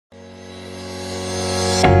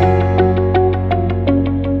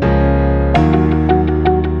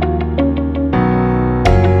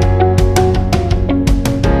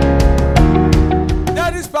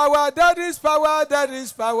is power, there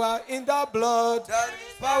is power in the blood. There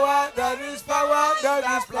is power, there is power,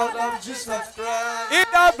 there is blood of Jesus Christ. In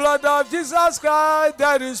the blood of Jesus Christ,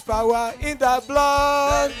 there is power in the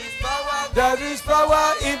blood. There is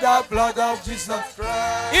power in the blood of Jesus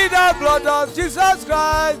Christ. In the blood of Jesus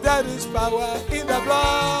Christ, there is power in the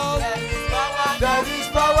blood. There is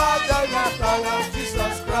power of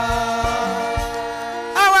Jesus Christ.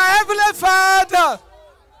 Our Heavenly Father,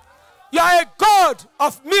 you are a God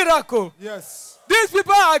of miracle. Yes. These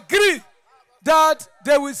people agree that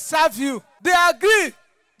they will serve you. They agree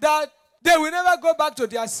that they will never go back to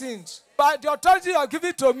their sins. But the authority you are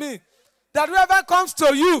giving to me, that whoever comes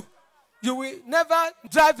to you, you will never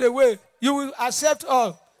drive away. You will accept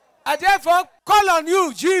all. I therefore call on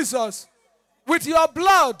you, Jesus, with your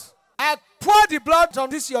blood. I pour the blood on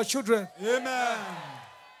these your children. Amen.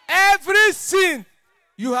 Every sin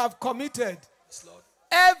you have committed,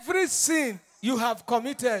 every sin you have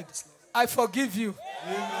committed, I forgive you.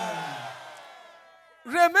 Amen.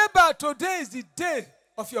 Remember, today is the day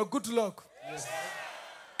of your good luck. Yes.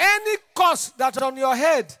 Any curse that's on your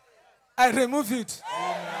head, I remove it.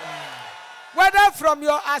 Amen. Whether from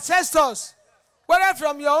your ancestors, whether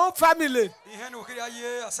from your own family,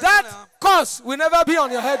 that curse will never be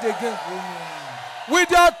on your head again. Amen. With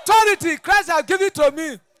the authority Christ has given to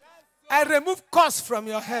me, I remove curse from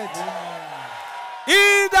your head. Amen.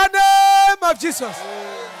 In the name of Jesus.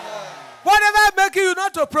 Amen. Whatever making you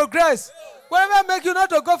not to progress, whatever making you not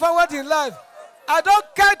to go forward in life, I don't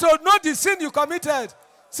care to know the sin you committed.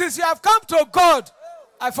 Since you have come to God,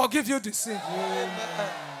 I forgive you the sin. Amen.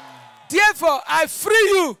 Therefore, I free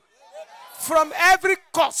you from every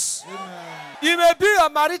curse. Amen. It may be your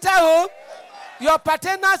marital home, your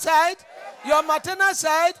paternal side, your maternal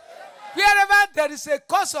side. Wherever there is a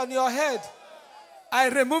curse on your head, I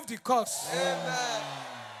remove the curse. Amen.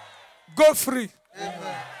 Go free.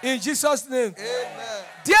 Amen. In Jesus' name. Amen.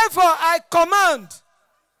 Therefore, I command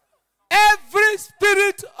every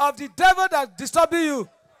spirit of the devil that disturbing you,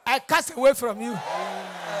 I cast away from you.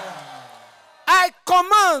 Amen. I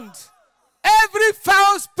command every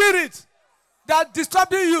foul spirit that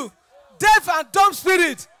disturbing you, deaf and dumb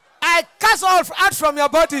spirit, I cast all out from your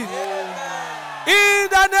body. Amen. In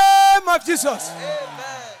the name of Jesus. Amen.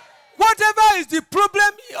 Whatever is the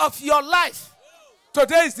problem of your life,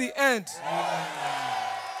 today is the end. Amen.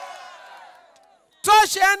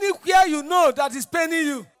 Touch anywhere you know that is paining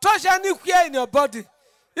you. Touch anywhere in your body.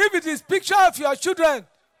 If it is picture of your children,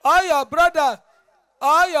 or your brother,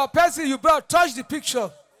 or your person you brought, touch the picture.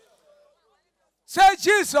 Say,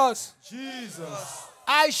 Jesus, Jesus,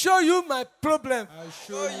 I show you my problem. I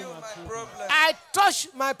show you my problem. I touch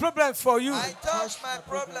my problem for you. I touch my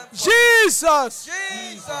problem for Jesus,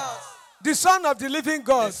 Jesus, the Son of the living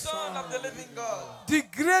God, Son of the living God, the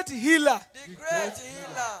great healer, the great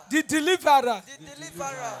healer, the deliverer, the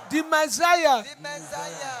deliverer, the Messiah, the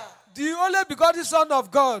Messiah, the only begotten Son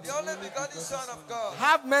of God. the only begotten Son of God.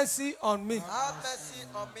 Have mercy on me. Have mercy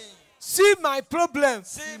on me. See my problem.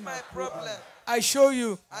 See my problem. I show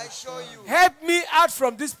you. I show you. Help me out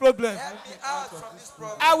from this problem. Help me out from this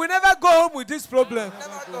problem. I will never go home with this problem.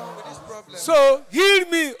 Never go home with this problem. So heal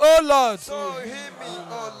me, oh Lord. So heal me,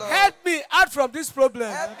 oh Lord. Help me out from this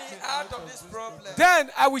problem. Help me out of this problem. Then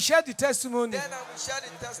I will share the testimony Then I will share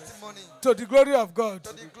the testimony to the glory of God.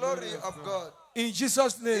 to the glory of God. In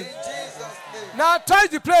Jesus' In name. Jesus' name. Now touch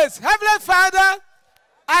the place. Heavenly Father,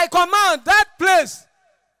 I command that place,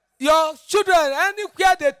 your children,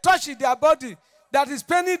 anywhere they touch in their body that is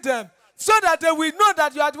paining them, so that they will know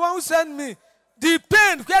that you are the one who sent me. The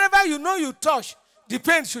pain, wherever you know you touch, the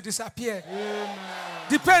pain should disappear. Amen.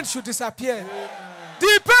 The pain should disappear. Amen.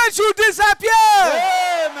 The pain should disappear.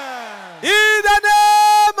 Amen. In the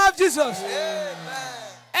name of Jesus. Amen.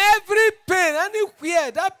 Every pain,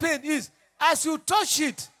 anywhere that pain is, as you touch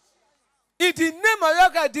it, in the name of your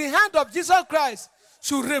God, the hand of Jesus Christ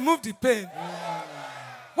should remove the pain. Amen.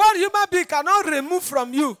 What human being cannot remove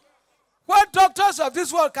from you, what doctors of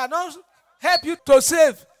this world cannot help you to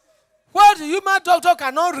save, what human doctor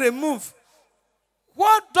cannot remove,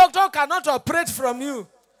 what doctor cannot operate from you,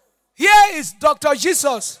 here is Dr.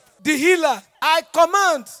 Jesus, the healer. I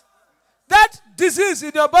command that disease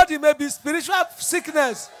in your body may be spiritual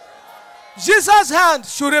sickness. Jesus' hand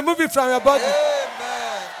should remove it from your body.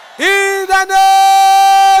 Amen. In the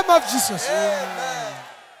name of Jesus. Amen.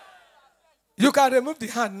 You can remove the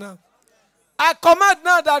hand now. I command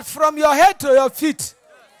now that from your head to your feet,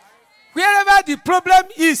 wherever the problem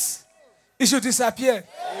is, it should disappear.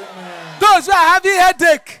 Amen. Those who are having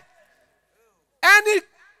headache, any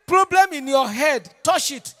problem in your head,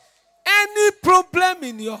 touch it. Any problem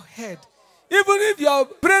in your head, even if your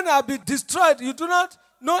brain has been destroyed, you do not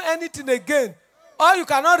know anything again, or you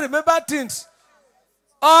cannot remember things,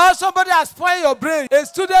 or somebody has spoiled your brain, a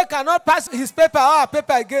student cannot pass his paper or her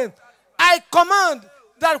paper again, I command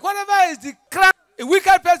that whatever is the crown, a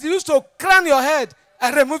wicked person used to crown your head,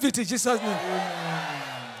 I remove it in Jesus' name.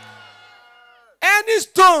 Any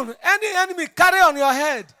stone, any enemy carry on your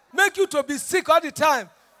head, make you to be sick all the time.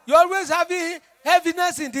 You always having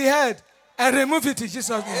heaviness in the head, and remove it in Jesus'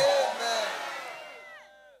 name. Amen.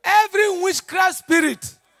 Every witchcraft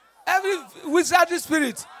spirit, every wizardry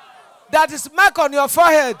spirit that is marked on your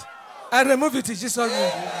forehead, and remove it in Jesus'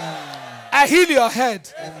 name. I heal your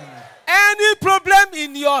head. Any problem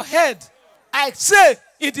in your head, I say,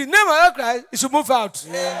 in the name of Christ, it should move out.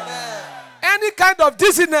 Any kind of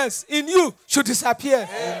dizziness in you should disappear.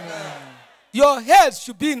 Your head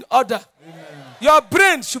should be in order. Your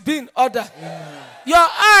brain should be in order. Your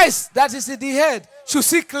eyes that is in the head should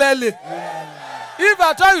see clearly. If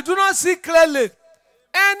at all you do not see clearly,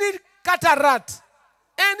 any cataract,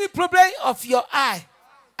 any problem of your eye,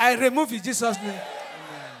 I remove in Jesus' name.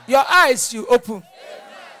 Your eyes should open.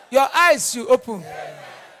 Your eyes should open.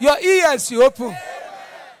 Your ears should open.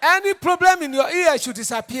 Any problem in your ear should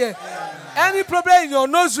disappear. Any problem in your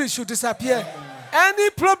nose should disappear. Any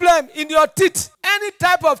problem in your teeth, any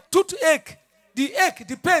type of toothache, the ache,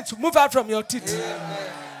 the pain should move out from your teeth.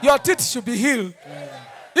 Your teeth should be healed.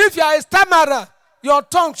 If you are a stammerer, your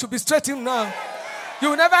tongue should be straightened now. You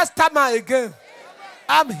will never stammer again.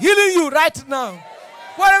 I'm healing you right now.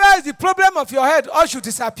 Whatever is the problem of your head, all should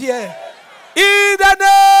disappear. In the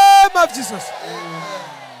name of Jesus.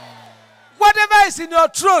 Whatever is in your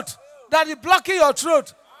throat that is blocking your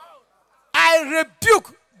throat, I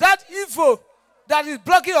rebuke that evil that is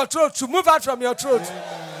blocking your throat to move out from your throat.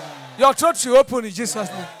 Your throat should open in Jesus'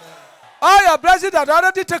 name. All your blessings that are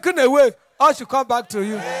already taken away, all should come back to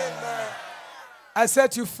you. I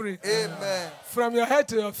set you free. From your head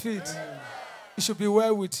to your feet, it should be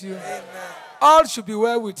well with you. All should be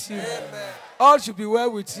well with you. All should be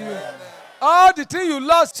well with you. All the things you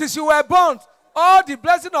lost since you were born, all the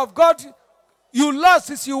blessing of God you lost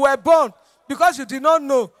since you were born, because you did not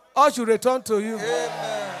know, all should return to you.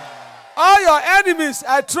 All your enemies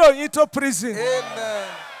I throw into prison.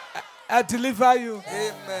 I deliver you.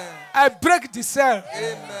 I break the cell.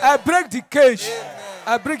 I break the cage.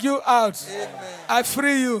 I bring you out. I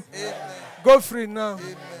free you. Go free now.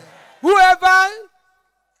 Whoever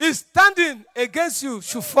is standing against you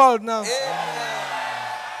should fall now.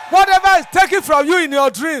 Whatever is taken from you in your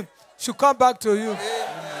dream should come back to you.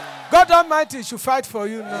 God Almighty should fight for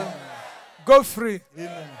you now. Go free.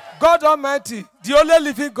 God Almighty, the only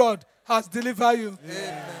living God, has delivered you.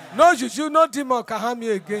 No juju, no demon can harm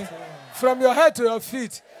you again. From your head to your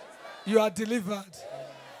feet, you are delivered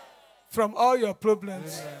from all your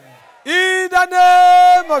problems. In the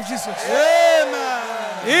name of Jesus.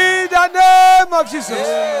 Amen. In the name of Jesus.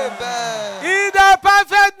 Amen. In the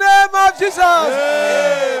perfect name of Jesus.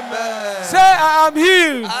 Amen. Say, I am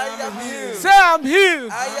healed. I am healed. Say, I am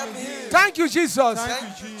healed. I am healed. Thank you, Jesus.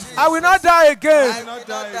 Thank you, Jesus. I will not die again. I will not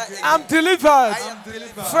die again. I'm delivered. I am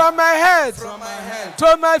delivered From my head from my head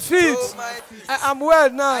to my feet. to my feet. I am well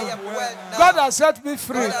now. I am well now. God has set me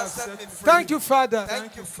free. God has set me free. Thank you, Father.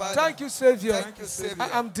 Thank you, Father. Thank you, Savior. Thank you, Savior. I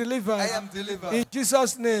am delivered. I am delivered. In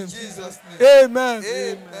Jesus' name. In Jesus' name. Amen.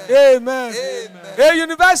 Amen. Amen. A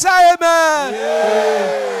universal amen.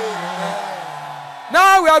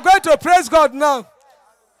 Now we are going to praise God now.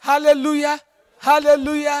 Hallelujah.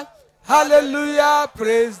 Hallelujah. Hallelujah.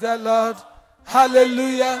 Praise the Lord.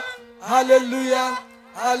 Hallelujah. Hallelujah.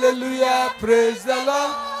 Hallelujah. Praise the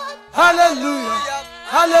Lord. Hallelujah.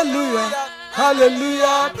 Hallelujah.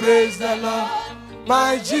 Hallelujah. Praise the Lord.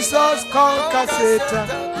 My Jesus conquered Satan.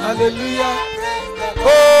 Hallelujah.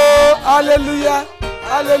 Oh, hallelujah.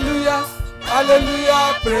 Hallelujah.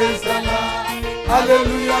 Hallelujah. Praise the Lord.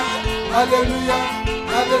 Hallelujah. Hallelujah.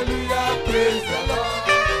 Hallelujah. Praise the Lord.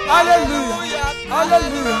 Hallelujah.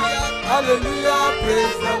 Hallelujah. Hallelujah.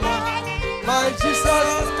 Praise the Lord. My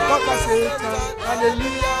Jesus conquered Satan.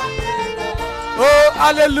 Hallelujah. Oh,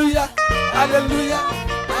 hallelujah. Hallelujah.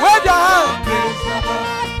 Wave your hand. Praise the Lord.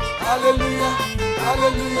 Hallelujah.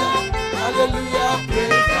 Hallelujah. Hallelujah.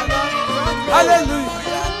 Praise the Lord.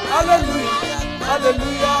 Hallelujah. Hallelujah.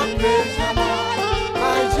 Hallelujah. Praise the Lord.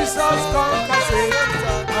 My Jesus conquered